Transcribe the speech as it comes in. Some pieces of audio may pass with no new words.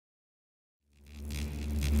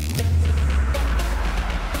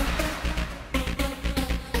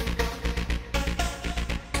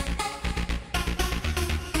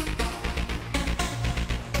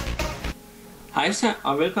Hejsa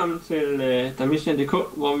og velkommen til DamishianDK,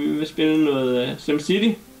 hvor vi vil spille noget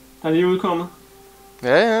SimCity, der er lige udkommet.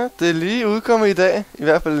 Ja, det er lige udkommet i dag, i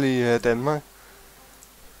hvert fald i Danmark.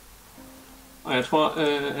 Og jeg tror,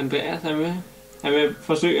 Andreas han vil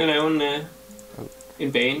forsøge at lave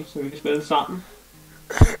en bane, så vi kan spille sammen.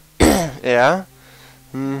 Ja,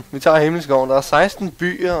 vi tager Himmelskoven. Der er 16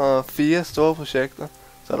 byer og 4 store projekter,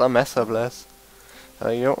 så der er masser af plads.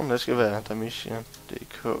 Regionen, det skal være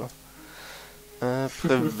DamishianDK.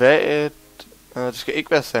 Privat. Det skal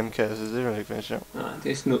ikke være sandkasse, det vil ikke være sjovt. Nej,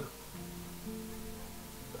 det er snyd.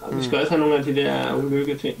 Og vi skal også have nogle af de der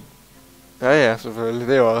ulykke ting. Ja, selvfølgelig.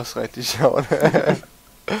 Det er jo også rigtig sjovt.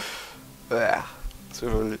 Ja,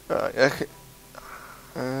 selvfølgelig. Jeg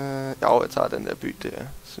tager den der by der,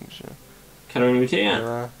 synes jeg. Kan du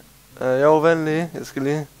invitere? Jo, vent lige. Jeg skal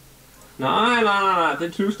lige... Nej, det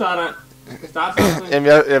er 20 starter. Jamen,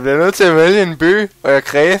 jeg bliver nødt til at vælge en by, og jeg er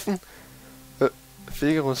kræfen.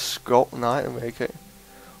 Figaro skov? Nej, det må jeg ikke have.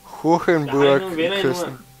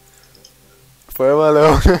 Hohenburg-kysten. Forever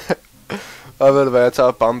alone. Og ved du hvad, jeg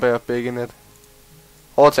tager Bamberg begge net.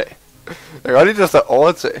 Overtag. Jeg kan godt lide, der står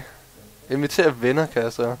overtag. Inviter venner, kan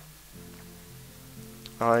jeg så. Jeg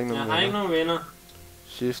har ikke nogen venner.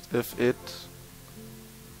 Shift F1.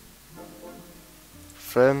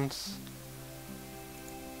 Friends.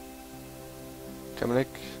 Kan man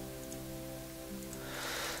ikke...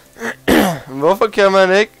 Hvorfor kan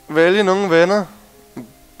man ikke vælge nogen venner?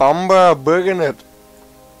 Bamberg Byggenet.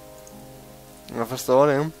 Jeg forstår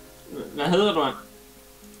det, ikke? Hvad hedder du?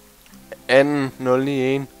 Anden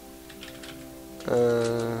 091.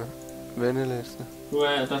 Venneliste.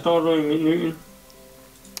 Der står du i menuen.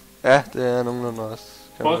 Ja, det er nogenlunde også.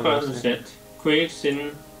 Forspørgselschat. Kunne ikke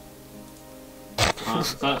sende...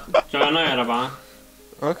 Så joiner jeg dig bare.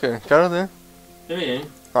 Okay, kan du det? Det ved jeg ikke.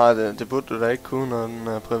 Nej, det burde du da ikke kunne, når den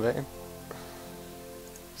er privat.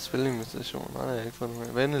 Spilinvitation. Nej, det har jeg ikke fået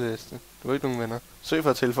nogen. Venneliste. Du har ikke nogen venner. Søg for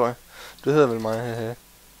at tilføje. Du hedder vel mig, haha.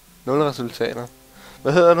 0 resultater.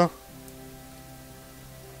 Hvad hedder du?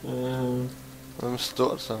 Hvad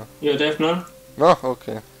stort så? Jo, det er F0. Nå,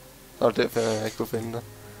 okay. Så er det derfor, jeg ikke kunne finde dig.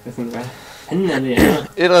 Hvad fanden er det, jeg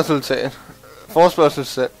Et resultat. Forspørgsel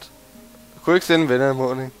sendt. Du kunne ikke sende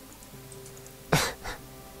venneanmodning.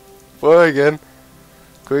 Prøv igen.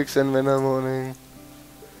 Kunne ikke sende venneanmodning.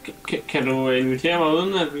 Kan du invitere mig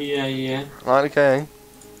uden at vi er i... Nej, det kan jeg ikke.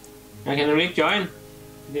 Jeg kan nemlig ikke join.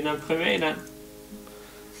 Det er noget privat land.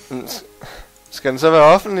 Skal den så være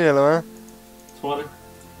offentlig, eller hvad? Tror det.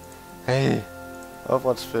 Hey.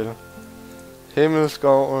 Opretspil.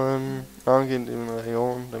 Himmelskoven. Navngivet i min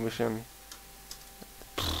region. Damishian.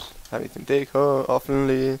 Har vi ikke en DK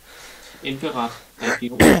offentlig? Indberet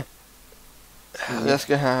region. Jeg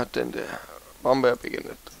skal have den der Bamberg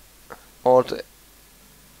beginnet. Overtag.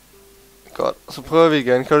 Godt, så prøver vi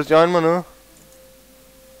igen. Kan du join mig nu?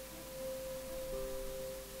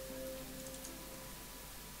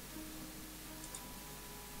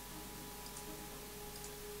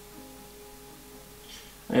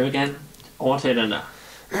 Jeg vil gerne overtage den der.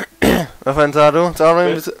 Hvad fanden tager du? Tager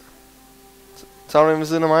du en ved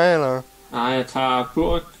siden af mig, eller? Nej, jeg tager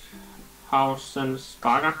Burghausens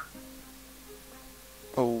bakker.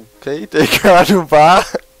 Okay, det gør du bare.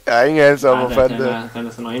 Jeg har ingen anelse om, hvor fanden det er. Den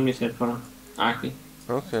er sådan rimelig sæt på dig. Agtig.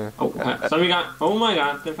 Okay. Så er vi i gang. Oh my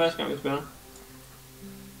god, det er første gang vi spiller.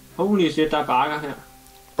 Holy shit, der er bakker her.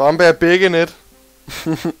 Bamberg begge net.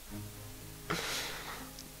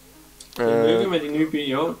 Lykke med de nye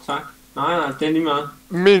by. Jo, tak. Nej, det er lige meget.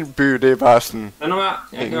 Min by, det er bare sådan... Lad nu være.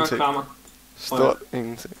 Jeg kan godt klare mig. Stort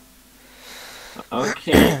ingenting.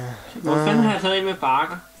 Okay. Hvor fanden har jeg taget en med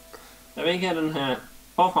bakker? Jeg vil ikke have den her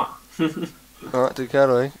forfra. Nej, det kan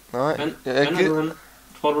du ikke. Nej. Hvad er du henne?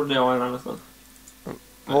 Tror du det er over et andet sted?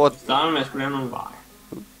 Hvor... Jeg starter med at skulle lave nogle veje.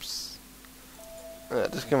 Ups. Ja,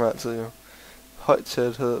 det skal man altid jo. Høj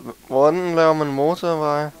tæthed. Hvordan laver man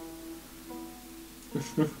motorveje?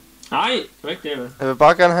 Nej, det var ikke det, vel? Jeg vil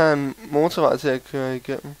bare gerne have en motorvej til at køre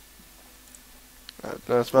igennem. Ja,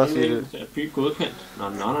 lad os bare sige det. By godkendt. Nå,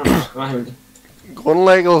 det var heldigt.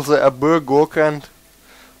 Grundlæggelse er bøger godkendt.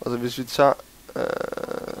 Og så hvis vi tager...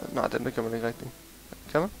 nej, den der kan man ikke rigtig.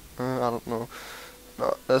 Kan man? I don't know.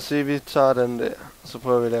 Nå, lad os sige, vi tager den der. Og så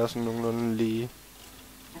prøver vi at lave sådan nogenlunde lige.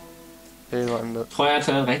 Hele vejen ned. Tror jeg har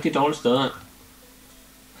taget et rigtig dårligt sted af.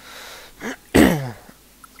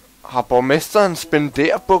 Har borgmesteren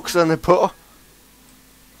spenderbukserne på?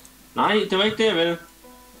 Nej, det var ikke det, vel?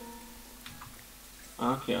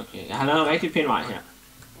 Okay. Jeg har lavet en rigtig pæn vej her.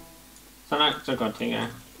 Så langt, så godt, tænker jeg.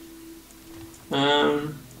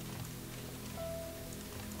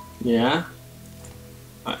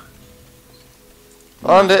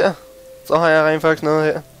 Og den der. Så har jeg rent faktisk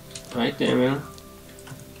noget her. Rigtigt, jeg med.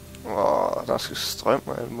 Der skal strøm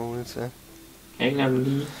og alt muligt til. Kan jeg ikke lade dem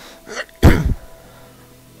lige?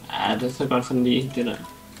 Ja, det er så godt sådan lige, det der.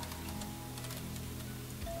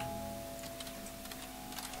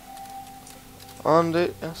 Om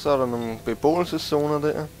det, ja, så er der nogle beboelseszoner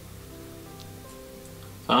der.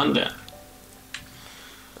 Sådan der.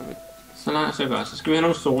 Så langt så godt. Så skal vi have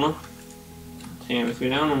nogle zoner. Jeg tænker, hvis vi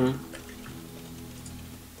laver nogle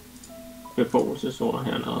beboelseszoner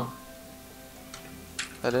hernede.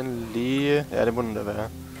 Er den lige... Ja, det må den da være.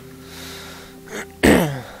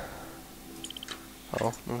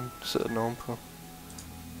 Nu sidder den ovenpå.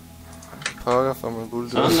 Pokker for min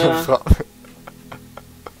bulldozer frem.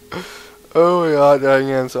 Ja, jeg har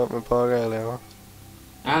ingen anelse om, hvad pokker jeg laver.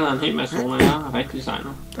 Jeg har lavet en hel masse zoner, jeg har rigtig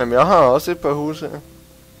designet. Jamen, jeg har også et par huse her.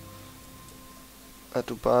 At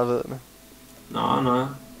du bare ved det. Nå.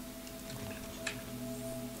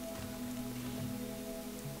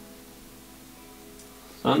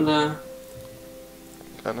 Sådan der. Jeg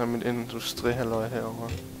kan have mit industrihalløj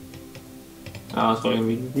herovre. Jeg har også rykket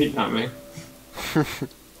mit vildt langt væk.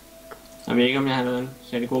 Jeg ved ikke, om jeg har lavet en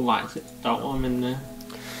særlig god vej til derover, men jeg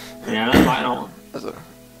har lavet en vej derover. Altså,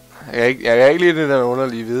 jeg kan ikke lide det der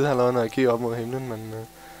underlige hvide halløj, når jeg kigger op mod himlen, men...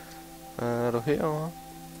 er du herovre?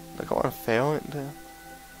 Der går en færge ind der.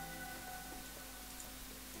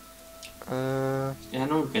 Jeg har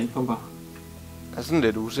nogle vandpumper. Jeg er sådan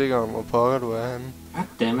lidt usikker om, hvor pokker du er henne.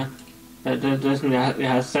 Goddammit. Det er sådan,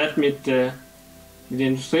 jeg har sat mit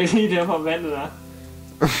industri lige der, hvor vandet er.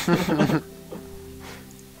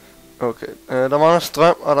 Okay, der mangler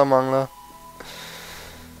strøm, og der mangler...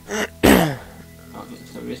 Okay,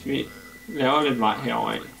 så hvis vi laver lidt vej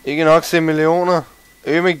herover af. Ikke nok se millioner.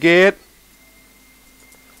 Ømegæt.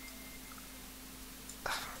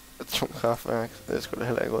 Atomkraftværk. Det er sgu da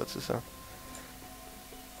heller ikke råd til så.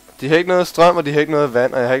 De har ikke noget strøm, og de har ikke noget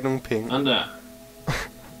vand, og jeg har ikke nogen penge. Sådan der.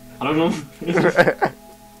 Har du nogen?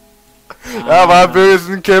 Jeg har bare bygget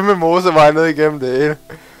sådan en kæmpe motorvej ned igennem det hele.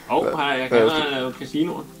 Jeg kan lave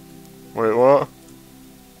casinoer. Hvor?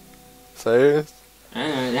 Seriøst?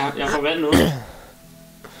 Ja, jeg får vand nu.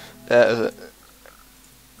 Ja, altså...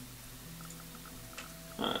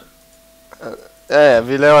 Ja,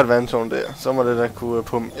 vi laver et vandtårn der. Så må det da kunne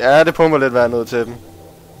pumpe... Ja, det pumper lidt vand ud til dem.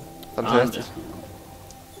 Fantastisk.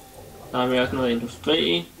 Der har vi også noget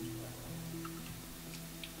industri.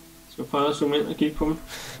 Skal vi prøve at zoome ind og kigge på dem?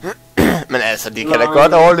 Men altså, de kan da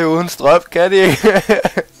godt overleve uden strøm, kan de ikke?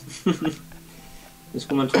 Det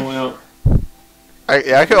skulle man tro, jo.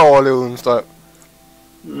 Jeg kan overleve uden strøm.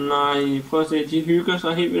 Nej, prøv at se, de hygger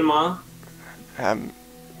sig helt vildt meget. Jamen,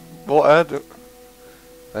 hvor er du?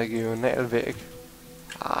 Regional væg.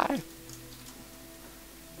 Nej.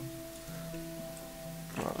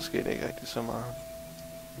 Nå, der skete ikke rigtig så meget.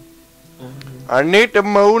 I need the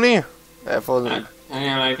money. Jeg får den. Jeg kan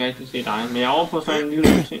heller ikke rigtig se dig, men jeg er over på sådan en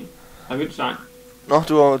lille ting. Der er vildt sejt. Nå,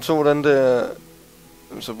 du tog den der...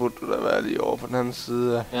 Så burde du da være lige over på den anden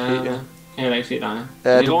side af her. Jeg kan heller ikke se dig.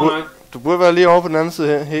 Ja, du burde være lige over på den anden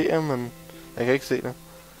side her, men jeg kan ikke se det.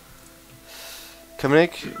 Kan man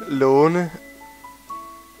ikke låne?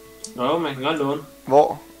 Jo, man kan godt låne.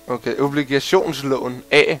 Hvor? Okay, obligationslån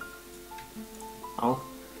A. Au.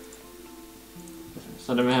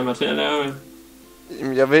 Så det vil have mig til at lave en...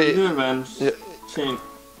 Jamen, jeg ved... Det vil være en ting.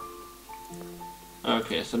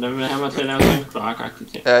 Okay, så den vil have mig til at lave sådan en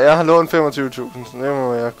kloak-agtig ting. Ja, jeg har lånt 25.000, så det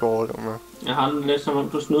må jeg gå over med. Jeg har den lidt som om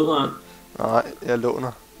du snyder den. Nej, jeg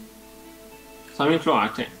låner. Så er min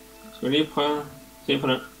kloak-ting. Skal vi lige prøve at se på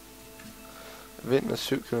den? Vind med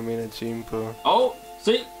 7 km i timen på...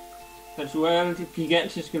 Se! Kan du have alle de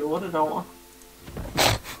gigantiske lorte derovre?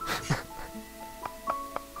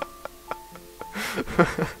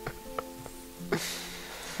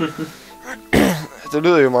 Det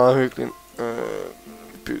lyder jo meget hyggeligt.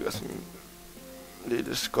 Vi bygger sådan en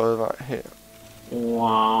lille skodvej her.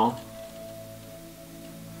 Wow.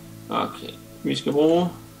 Okay, vi skal bruge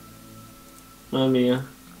noget mere.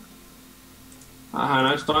 Har jeg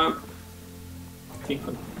nok strøm? Kig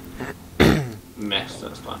på den. Masser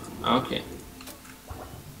af strøm. Okay.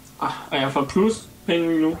 Og jeg får plus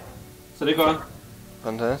penge nu. Så det er godt.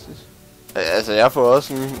 Fantastisk. Altså, jeg får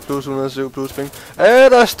også en plus 107 plus penge.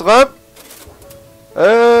 Der er strøm! Ja.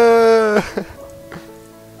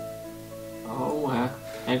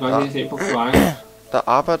 Jeg kan godt lige se på kloakken. Der er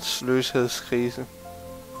arbejdsløshedskrise. Det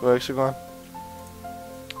var ikke så godt.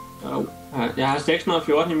 Jeg har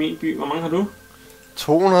 614 i min by. Hvor mange har du?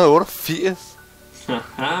 288.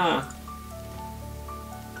 Haha.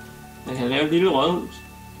 Jeg kan lave et lille rådhus.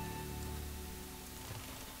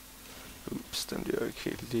 Ups, den bliver jo ikke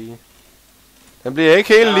helt lige. Den bliver ikke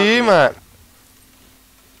helt lige, mand.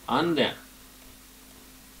 Sådan der.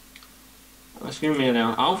 Hvad skal vi med at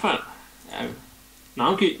lave? Affald? Ja,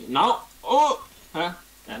 navngiv. Ja,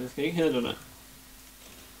 det skal ikke hedde det der.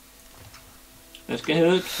 Det skal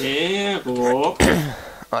hedde Kærup.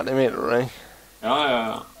 Nej, det mener du ikke.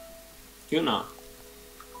 Ja. Det er navn.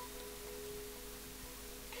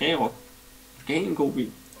 Kærup. Det er en god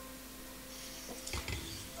bil.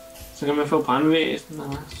 Så kan man få brandvæsen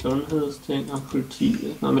og sundhedsting og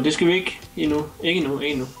politi. Nå, men det skal vi ikke endnu. Ikke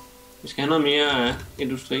endnu. Vi skal have noget mere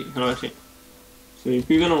industri. Så vi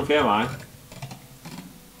bygger nogle flere veje.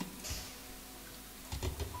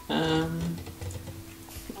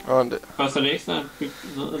 Koster det ekstra at bygge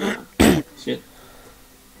noget der? Shit.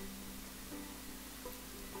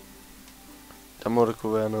 Der må det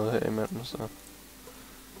kunne være noget her imellem, så.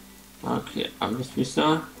 Okay, og hvis vi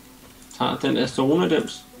så tager den der zone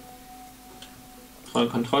dems.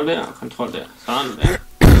 Tryk kontrol der og kontrol der. Sådan der.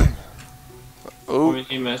 Vi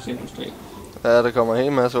en masse industri. Ja, der kommer en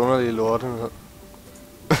hel masse underlige lorte ned.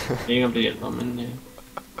 Jeg ved ikke om det hjælper, men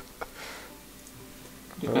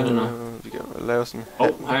det gør det nok. Vi kan lave sådan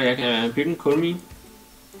her jeg kan bygge en kulmine.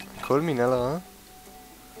 Kulmine allerede?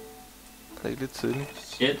 Er det ikke lidt tidligt?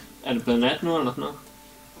 Shit, er det blevet nat nu eller sådan noget?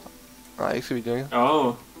 Nej, ikke så vidt jeg ikke.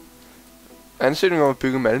 Ansøgning om at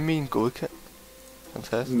bygge malmine godkendt.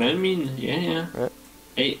 Fantastisk. Malmine? Ja.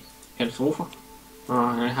 Hey, katastrofer.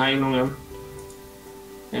 Jeg har ikke nogen af dem.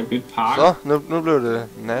 Jeg har bygget parker. Så, nu blev det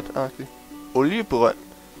natagtigt. Oliebrønd.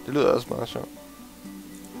 Det lyder også meget sjovt.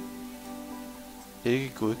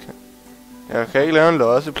 Ikke godkendt. Jeg kan ikke lave en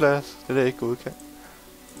losseplads. Det er da ikke godkendt.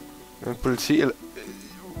 Men politi eller...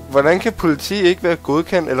 Hvordan kan politi ikke være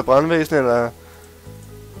godkendt, eller brandvæsen, eller...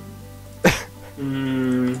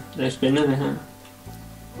 Det er spændende det her.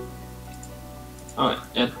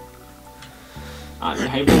 Ja. Nej, vi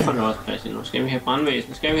har ikke brug for en losseplads endnu. Skal vi have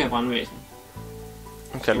brandvæsen? Kan jeg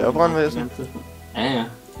lave brandvæsen? Ja.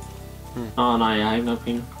 Nej, jeg har ikke noget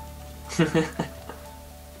penge.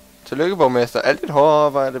 Tillykke, borgmester. Alt dit hårde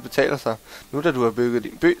arbejde betaler sig. Nu da du har bygget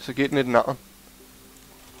din by, så giv den et navn.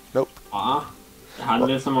 Nope. Jeg har det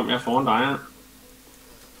lidt som om jeg er foran dig.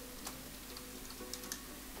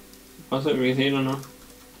 Prøv at se, vi kan se det nu.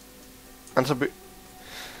 Andre by.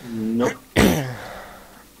 Nope. Jeg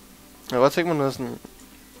kan godt tænke mig noget sådan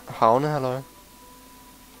havnehalløj.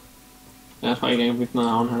 Jeg tror ikke, jeg kan bygge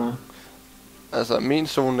noget havnehalløj. Altså, min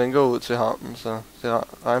zone den går ud til havnen, så det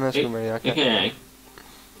regner jeg sgu med, at jeg kan. Det kan jeg ikke.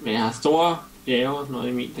 Men jeg har store bjerge og sådan noget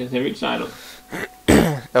i min. Det ser vildt sejt ud.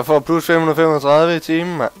 Jeg får plus 535 i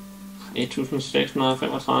timen, mand.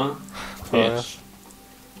 1635. Yes.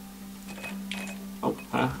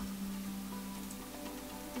 Her.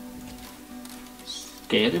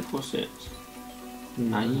 Skatteprocent.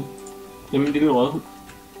 Nej. Jamen, det er rådhus.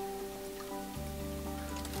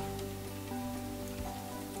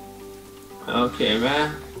 Okay, hvad?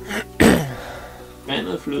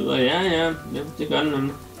 Vandet flyder. Ja, det gør den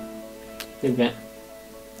nemlig. Det er vand.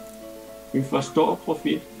 Vi får stor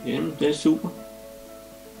profit. Jamen, det er super.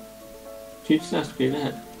 Pizza og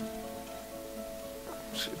spillehal.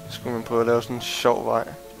 Skulle man prøve at lave sådan en sjov vej?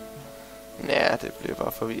 Ja, det bliver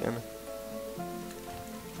bare forvirrende.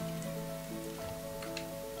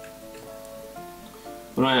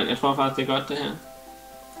 Jeg tror faktisk, det er godt det her.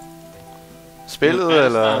 Spillet,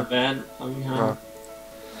 eller? Vand, og vi har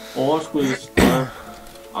overskud,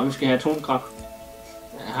 og vi skal have atomkraft.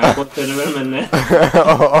 Jeg har ikke brugt til det, vel, men skal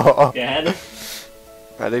have det.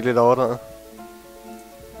 Ja, det er ikke lidt overdrevet.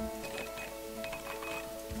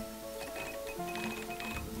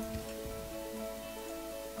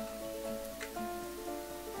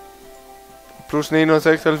 Plus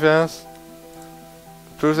 976.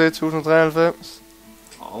 Plus 1093.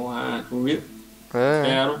 Du er vild. Ja. Hvad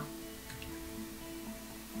er du?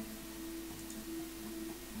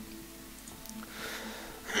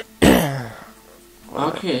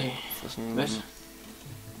 Okay. Hvad? Skal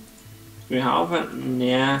vi have affald?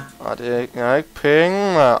 Ja. Nej, det er ikke. Jeg har ikke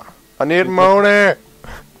penge, man. I need money.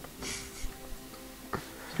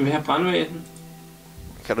 Skal vi have brandvæsen?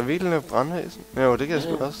 Kan du virkelig lave brandvæsen? Jo, det kan jeg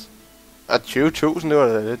sgu også. 20.000, det var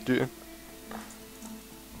da lidt dyrt.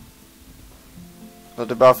 Så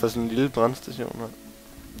det er bare for sådan en lille brandstation her.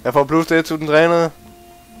 Jeg får plus 1.300.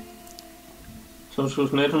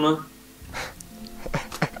 2.100.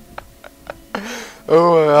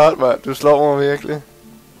 Man. Du slår mig virkelig.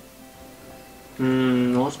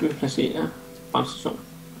 Hvor skal vi placere brandstation?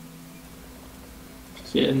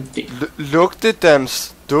 Placere den der.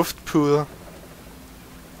 Lugtedans duftpuder.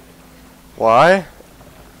 Why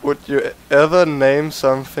would you ever name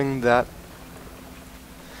something that?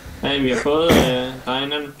 Ja, vi har fået, der er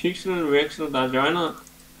en anden pixel Rexel, der er joinet.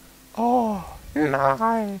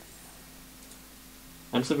 Nej.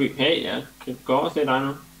 Han så by. Hey, jeg kan gå over til dig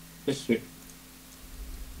nu. Besøg.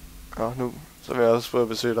 Nu, så vil jeg også prøve at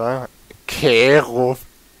besøge dig. Kærup.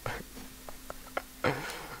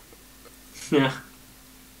 Ja.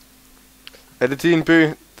 Er det din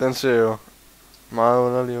by? Den ser jo meget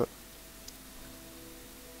underlig ud.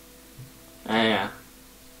 Ja.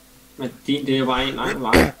 Men din, det er bare en lang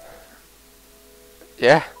vej.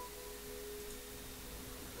 Ja.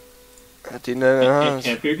 Din er...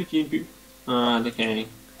 Kan jeg bygge din by? Nej, det kan jeg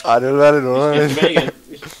ikke. Ej, det vil være lidt Vi underligt. skal tilbage igen.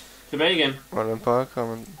 Tilbage igen. Hvordan bare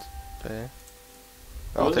kommer tilbage?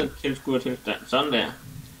 Uden tilskuer til stand. Sådan der.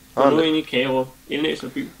 Og nu ind i Kagerup.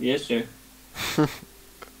 Indlæserby. Yes, sir.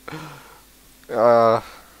 Ja.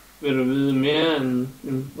 Vil du vide mere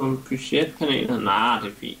om budgetpaneler? Nej,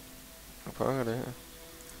 det er fint. Hvad pokker det her?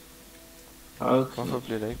 Okay. Hvorfor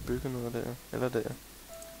bliver der ikke bygget noget der? Eller der?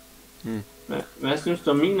 Hvad synes du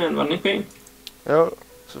om min land? Var den ikke pæn? Jo,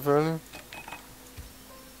 selvfølgelig.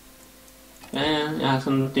 Ja, jeg har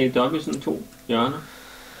sådan delt op i sådan 2 hjørner.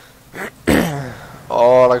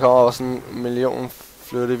 Der kommer også 1 million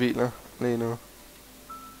flyttebiler lige nu.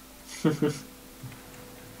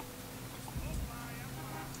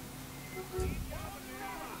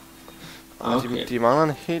 Okay. De mangler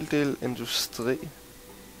en hel del industri.